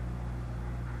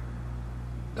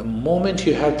 The moment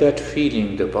you have that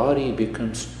feeling, the body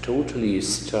becomes totally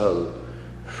still,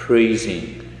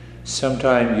 freezing.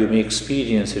 Sometimes you may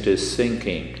experience it as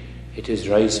sinking, it is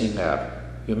rising up.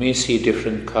 You may see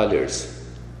different colors.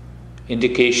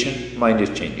 Indication, mind is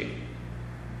changing.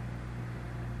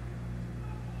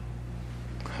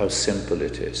 How simple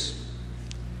it is.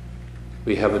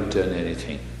 We haven't done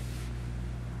anything.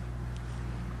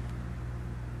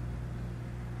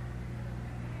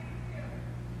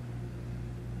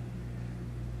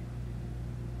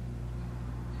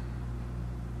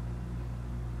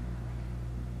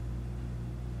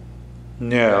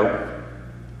 Now,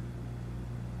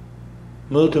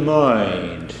 move the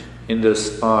mind in the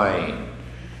spine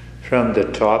from the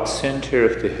top center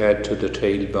of the head to the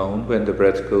tailbone when the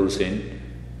breath goes in,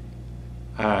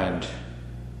 and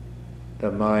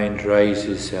the mind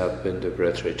rises up when the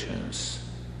breath returns.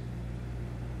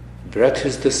 Breath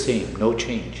is the same, no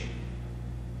change.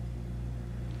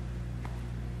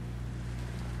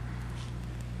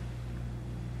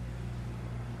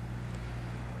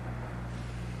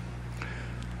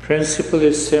 Principle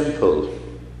is simple,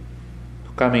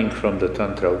 coming from the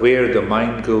Tantra. Where the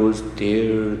mind goes,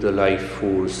 there the life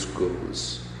force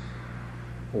goes.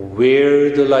 Where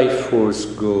the life force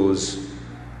goes,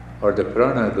 or the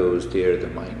prana goes, there the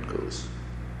mind goes.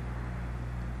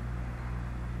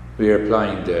 We are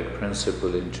applying that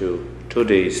principle into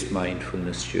today's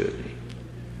mindfulness journey.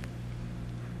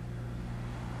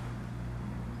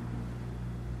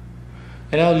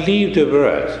 And I'll leave the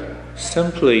breath.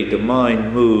 Simply the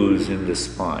mind moves in the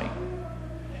spine,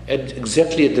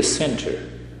 exactly at the center,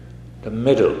 the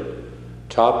middle,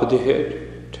 top of the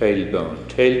head, tailbone,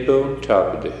 tailbone,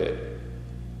 top of the head.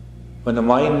 When the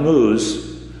mind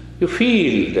moves, you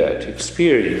feel that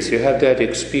experience, you have that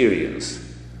experience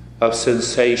of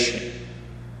sensation.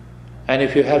 And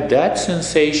if you have that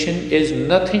sensation, is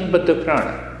nothing but the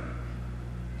prana.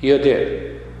 You're there.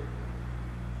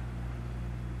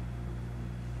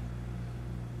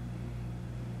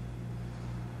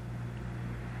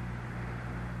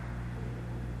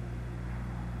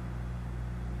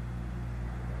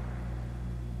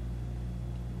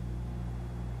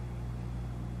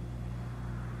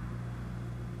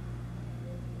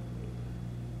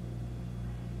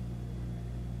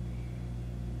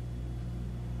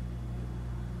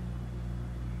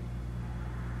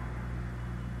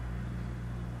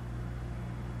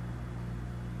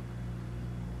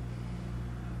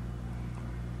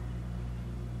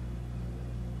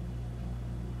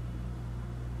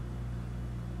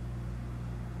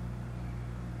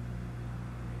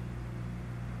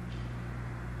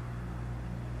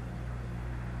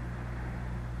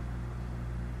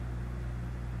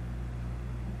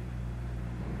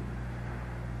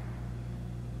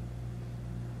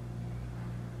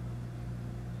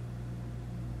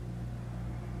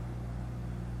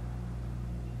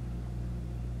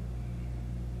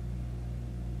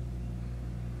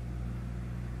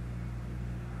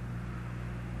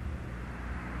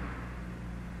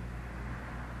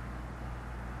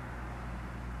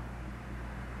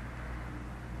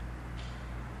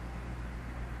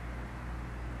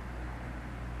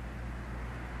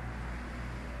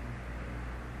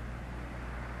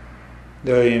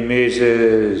 The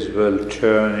images will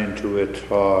turn into a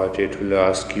thought. It will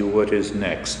ask you what is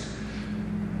next.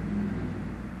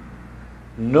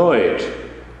 Know it.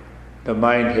 The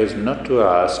mind has not to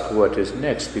ask what is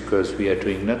next because we are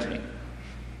doing nothing.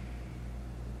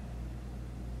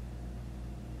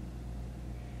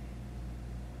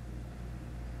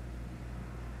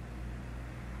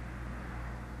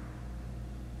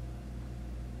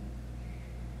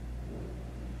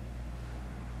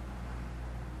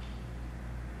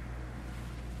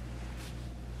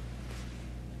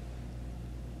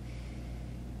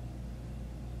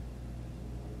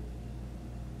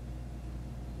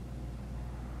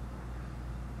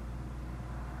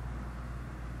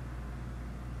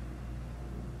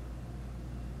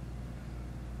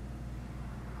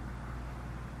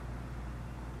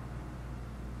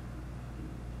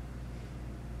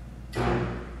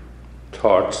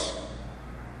 Thoughts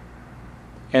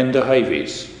and the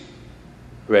highways,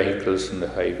 vehicles in the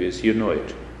highways, you know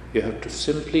it. You have to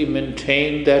simply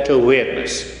maintain that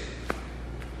awareness.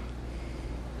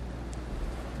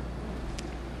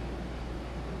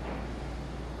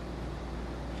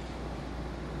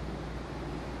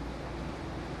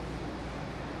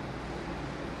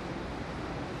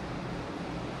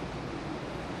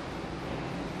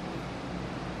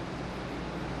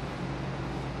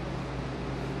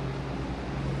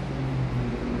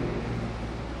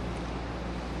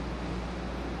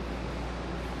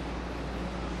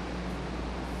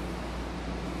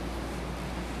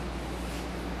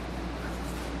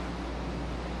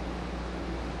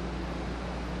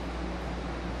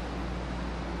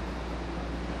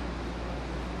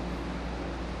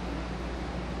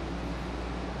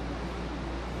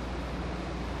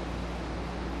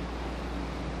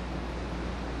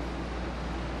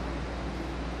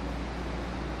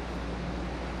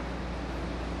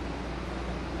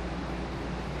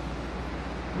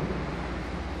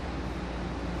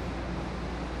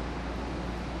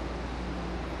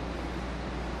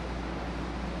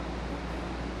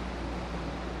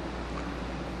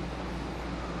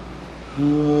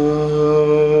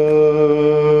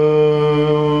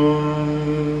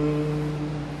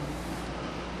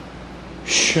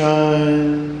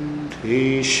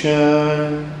 Shanti,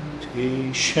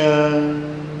 Shanti,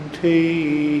 Shanti.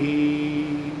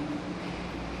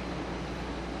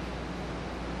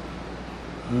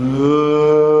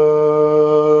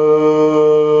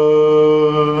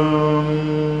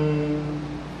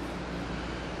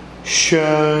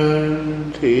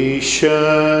 Shanti,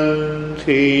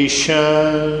 Shanti,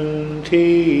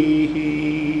 Shanti.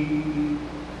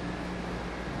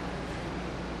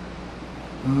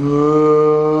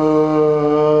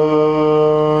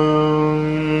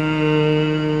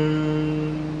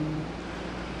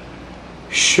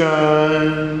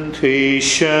 Shanti,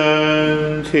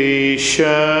 Shanti,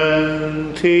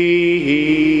 Shanti.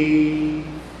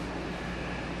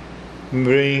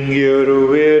 Bring your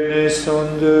awareness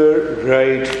on the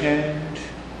right hand.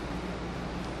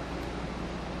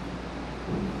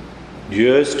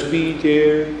 Just be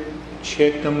there.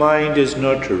 Check the mind is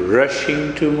not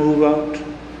rushing to move out.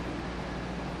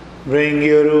 Bring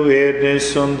your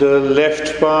awareness on the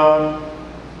left palm.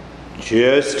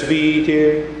 Just be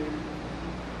there.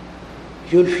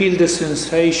 You'll feel the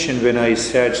sensation when I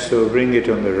said so, bring it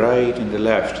on the right and the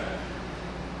left.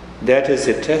 That is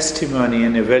a testimony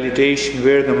and a validation.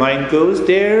 Where the mind goes,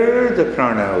 there the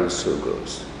prana also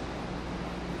goes.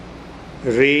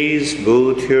 Raise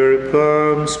both your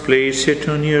palms, place it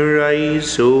on your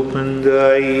eyes, open the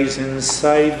eyes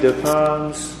inside the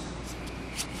palms.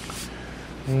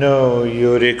 Know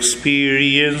your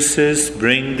experiences,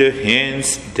 bring the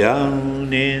hands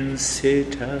down and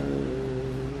sit up.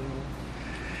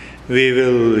 We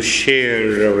will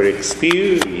share our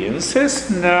experiences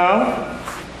now.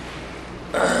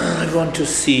 I want to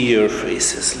see your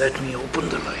faces. Let me open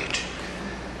the light.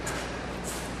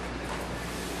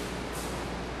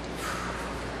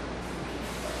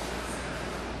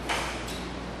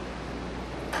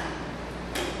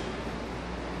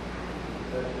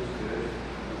 That is good.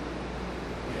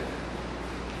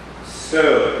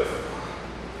 So,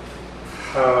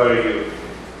 how are you?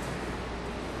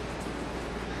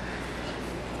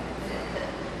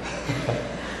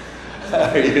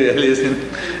 Are you listening?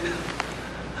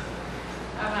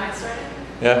 When I started,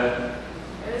 Yeah.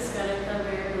 it was good. I felt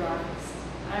very relaxed.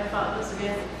 I thought it was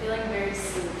feeling very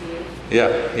sleepy. Yeah,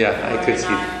 I could see.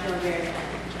 Now I feel very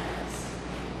energized,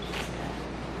 which is good.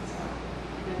 So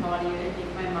my body, I think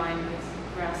my mind was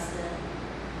rested.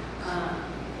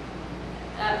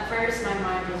 At first, my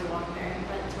mind was wandering,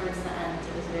 but towards the end,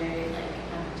 it was very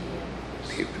empty and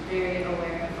just very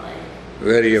aware of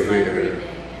Very just, aware breathing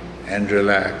and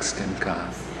relaxed and calm.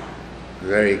 yeah.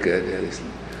 Very good,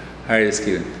 Alison. How are you,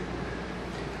 Stephen?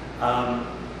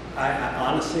 I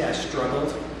honestly, I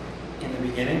struggled in the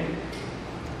beginning,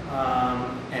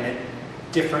 and at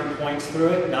different points through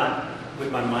it, not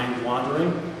with my mind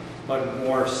wandering, but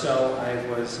more so I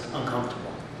was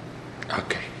uncomfortable.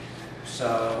 Okay.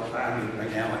 So, I mean,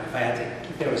 right now,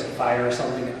 if there was a fire or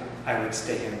something, I would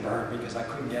stay and burn because I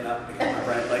couldn't get up because my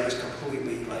right leg was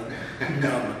completely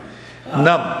numb.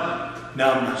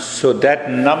 Numb. So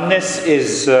that numbness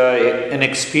is an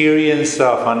experience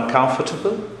of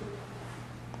uncomfortable?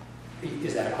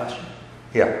 Is that a question?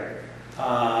 Yeah.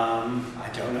 I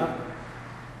don't know.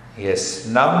 Yes,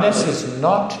 numbness is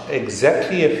not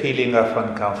exactly a feeling of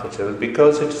uncomfortable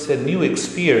because it is a new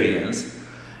experience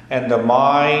and the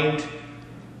mind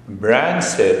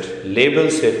brands it,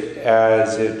 labels it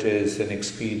as it is an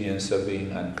experience of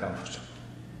being uncomfortable.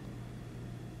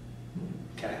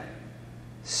 Okay.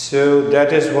 So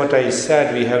that is what I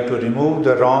said, we have to remove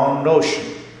the wrong notion.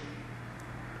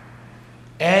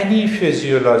 Any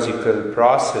physiological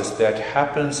process that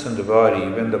happens in the body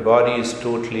when the body is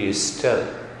totally still,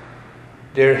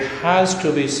 there has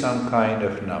to be some kind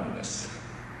of numbness,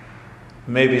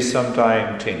 maybe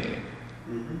sometime tingling.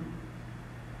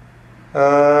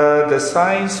 The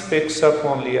science picks up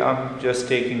only, I'm just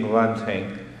taking one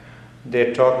thing,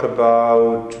 they talk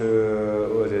about,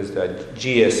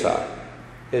 GSR,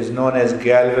 is known as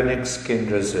galvanic skin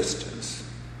resistance.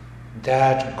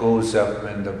 That goes up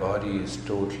when the body is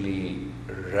totally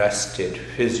rested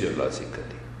physiologically.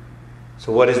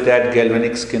 So what is that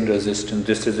galvanic skin resistance?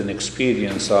 This is an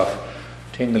experience of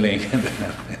tingling.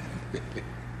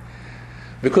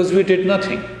 Because we did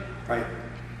nothing. Right.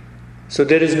 So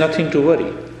there is nothing to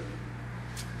worry.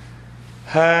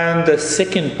 And the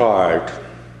second part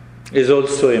is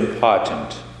also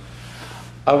important.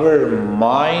 Our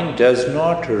mind does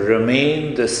not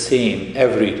remain the same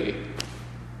every day.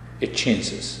 It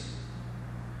changes.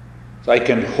 So I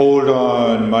can hold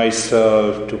on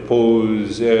myself to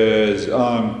pose as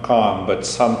I'm calm, but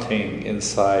something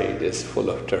inside is full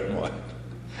of turmoil.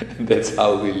 That's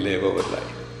how we live our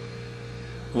life.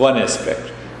 One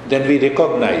aspect. Then we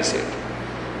recognize it.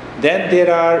 Then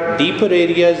there are deeper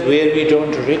areas where we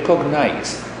don't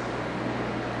recognize.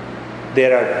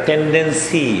 There are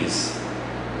tendencies,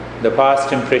 the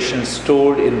past impressions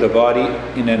stored in the body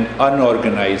in an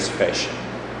unorganized fashion.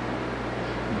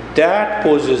 That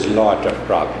poses a lot of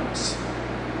problems.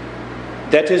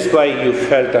 That is why you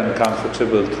felt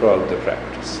uncomfortable throughout the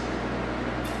practice.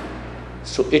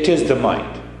 So it is the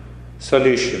mind.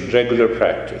 Solution, regular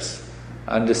practice.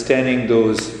 Understanding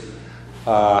those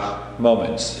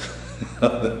moments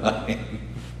of the mind.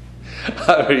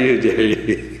 How are you,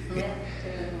 Jerry? Yeah,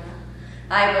 doing well.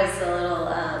 I was a little,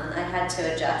 I had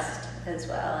to adjust as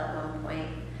well at one point.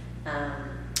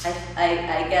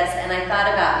 I guess, and I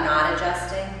thought about not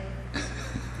adjusting.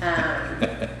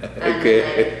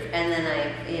 Okay. And then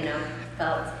I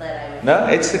felt that I would. No,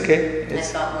 it's okay. I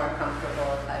felt more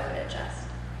comfortable if I would adjust.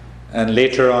 And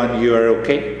later on, you are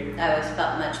okay. I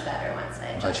felt much better once I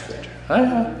adjusted.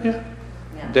 Much better.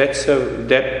 Yeah. That's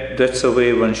the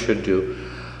way one should do.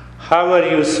 How are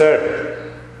you,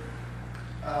 sir?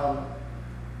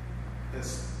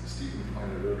 As Stephen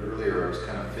pointed out earlier, I was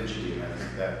kind of fidgety, and I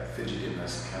think that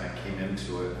fidgetiness kind of came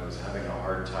into it. I was having a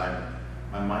hard time.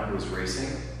 My mind was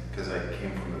racing because I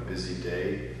came from a busy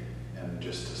day, and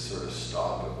just to sort of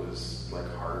stop, it was like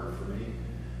hard for me.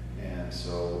 And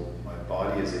so my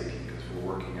body is aching because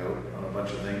we're working out on a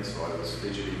bunch of things. So I was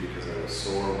fidgety because I was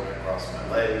sore when I crossed my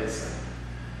legs.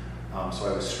 And, so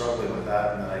I was struggling with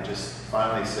that, and then I just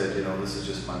finally said, this is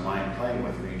just my mind playing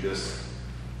with me. Just,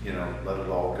 let it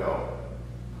all go.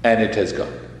 And it has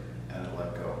gone. And it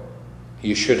let go.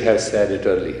 You should have said it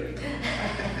earlier.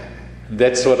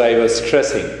 That's what I was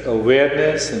stressing.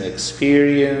 Awareness and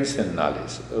experience and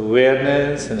knowledge.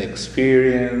 Awareness and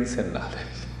experience and knowledge.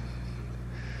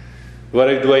 What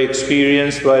do I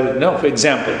experience? Well, no, for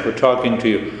example, we're talking to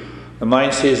you. The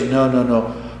mind says, no,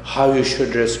 how you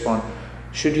should respond.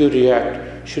 Should you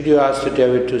react? Should you ask the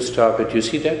David to stop it? You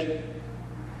see that?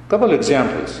 Couple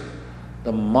examples.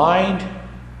 The mind,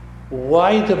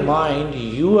 why the mind?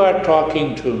 You are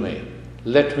talking to me.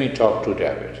 Let me talk to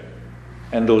David.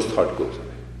 And those thoughts goes away.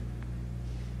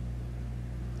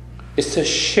 It's a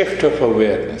shift of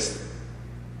awareness.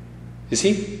 You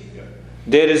see? Yeah.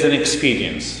 There is an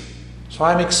experience. So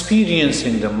I'm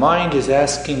experiencing, the mind is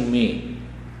asking me,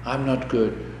 I'm not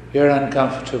good, you're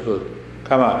uncomfortable,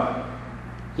 come on,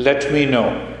 let me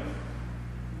know.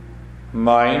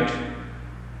 Mind,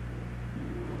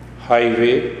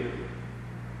 highway,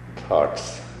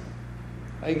 thoughts.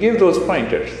 I gave those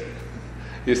pointers.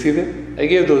 You see that? I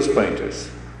gave those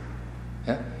pointers.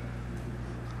 Yeah?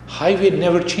 Highway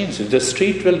never changes. The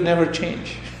street will never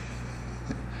change.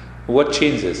 What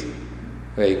changes?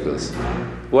 Vehicles.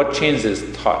 What changes?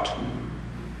 Thought.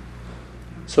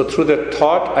 So through the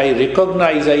thought, I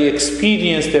recognize, I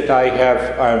experience that I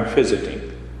am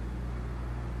visiting.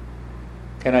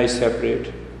 Can I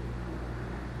separate?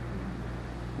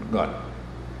 Gone.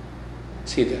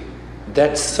 See that?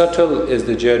 That subtle is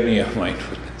the journey of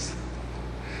mindfulness.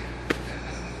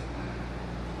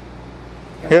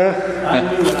 Yeah. I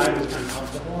knew that I was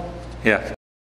uncomfortable. Yeah.